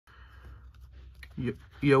Yo,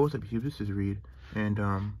 what's up, YouTube? This is Reed, and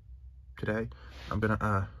today I'm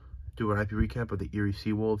gonna do an IP recap of the Erie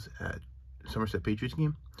Seawolves at Somerset Patriots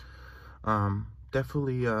game.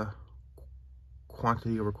 Definitely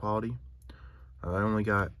quantity over quality. I only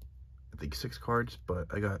got, I think, 6 cards, but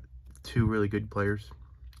I got 2 really good players.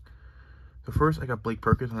 So first, I got Blake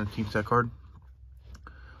Perkins on a team set card.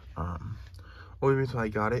 Only reason I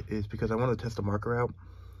got it is because I wanted to test the marker out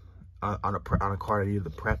on a card I needed the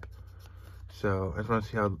prep. So I just want to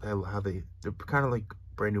see how they're kind of like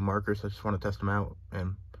brand new markers. So I just want to test them out.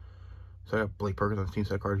 And so I got Blake Perkins on the team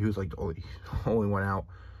set card. He was like the only one out.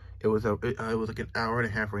 It was like an hour and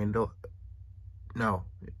a half rain delay. No,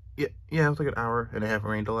 yeah, it was like an hour and a half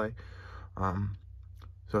rain delay.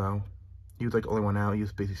 So he was like the only one out. He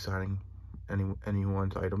was basically signing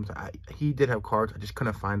anyone's items. He did have cards. I just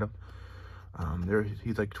couldn't find them.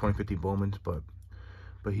 He's like 2050 Bowman's, but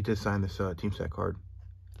he did sign this team set card.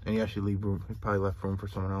 And he actually he probably left room for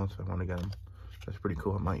someone else. I want to get him. That's pretty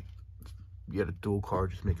cool. I might get a dual card,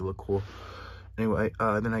 just make it look cool. Anyway,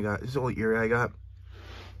 then I got, this is the only Erie I got,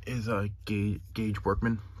 is Gage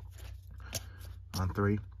Workman on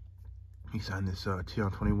 3. He signed this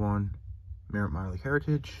 2/21 Merit Minor League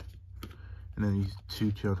Heritage. And then these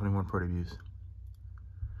 2 2/21 Pro Debuts.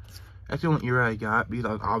 That's the only Erie I got, because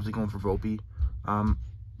I was obviously going for Volpe.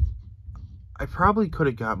 I probably could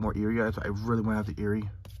have got more Erie guys. I really went after Erie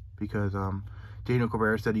because Daniel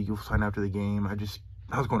Cabrera said he would sign after the game. I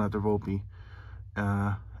was going after Volpe,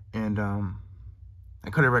 and I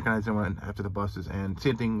couldn't recognize anyone after the buses. And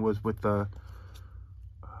same thing was with Andre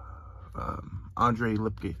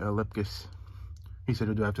Lipkis. He said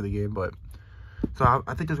he'll do after the game, but so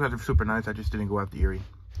I think those guys are super nice. I just didn't go after Erie.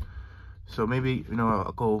 So maybe, you know,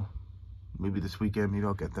 I'll go maybe this weekend. Maybe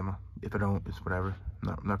I'll get them. If I don't, it's whatever.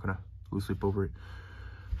 I'm not gonna lose sleep over it.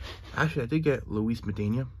 Actually, I did get Luis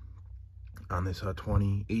Medina on this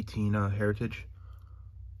 2018 Heritage.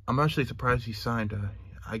 I'm actually surprised he signed.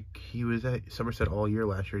 He was at Somerset all year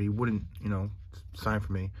last year. He wouldn't, you know, sign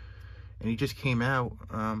for me, and he just came out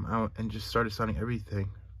and just started signing everything.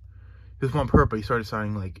 He was one per, but he started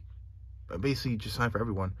signing like basically just signed for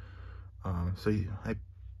everyone. So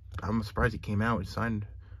I'm surprised he came out and signed.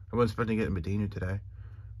 I wasn't expecting to get Medina today.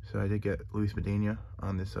 So I did get Luis Medina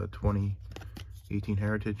on this 2018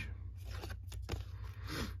 Heritage.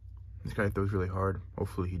 This guy throws really hard.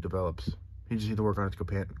 Hopefully he develops. He just needs to work on his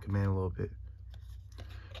command a little bit.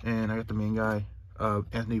 And I got the main guy,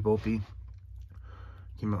 Anthony Volpe.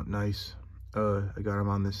 Came out nice. I got him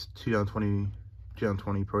on this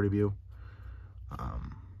 2/20 Pro Debut.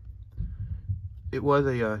 It was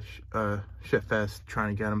a shit fest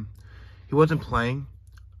trying to get him. He wasn't playing.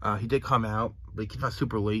 He did come out, but he came out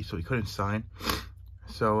super late, so he couldn't sign.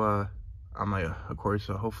 So I'm like, of course,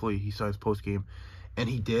 hopefully he signs post game, and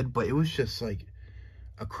he did. But it was just like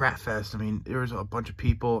a crap fest. I mean, there was a bunch of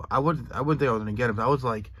people. I wouldn't think I was gonna get him. But I was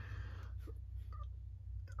like,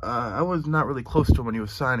 I was not really close to him when he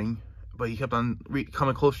was signing, but he kept on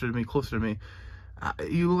coming closer to me.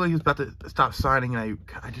 He looked like he was about to stop signing, and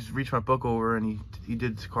I just reached my book over, and he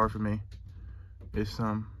did this card for me. It's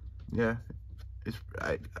yeah.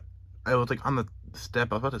 I was like on the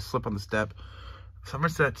step. I was about to slip on the step.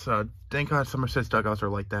 Somerset's, thank God Somerset's dugouts are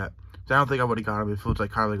like that. So I don't think I would have got him if it was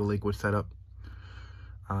like kind of like a Lakewood setup.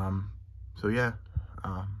 So yeah.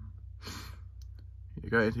 You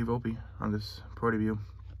got Anthony Volpe on this Pro Debut.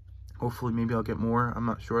 Hopefully maybe I'll get more. I'm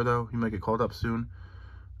not sure though. He might get called up soon.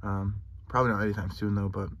 Probably not anytime soon though,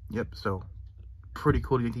 but yep. So pretty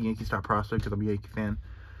cool to get the Yankees top prospect because I'm a Yankee fan.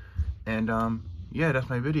 And yeah, that's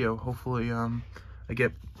my video. Hopefully I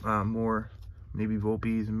get more, maybe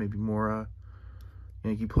Volpes and maybe more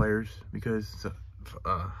Yankee players, because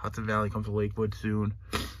Hudson Valley comes to Lakewood soon.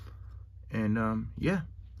 And yeah,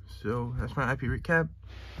 so that's my IP recap,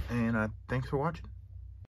 and thanks for watching.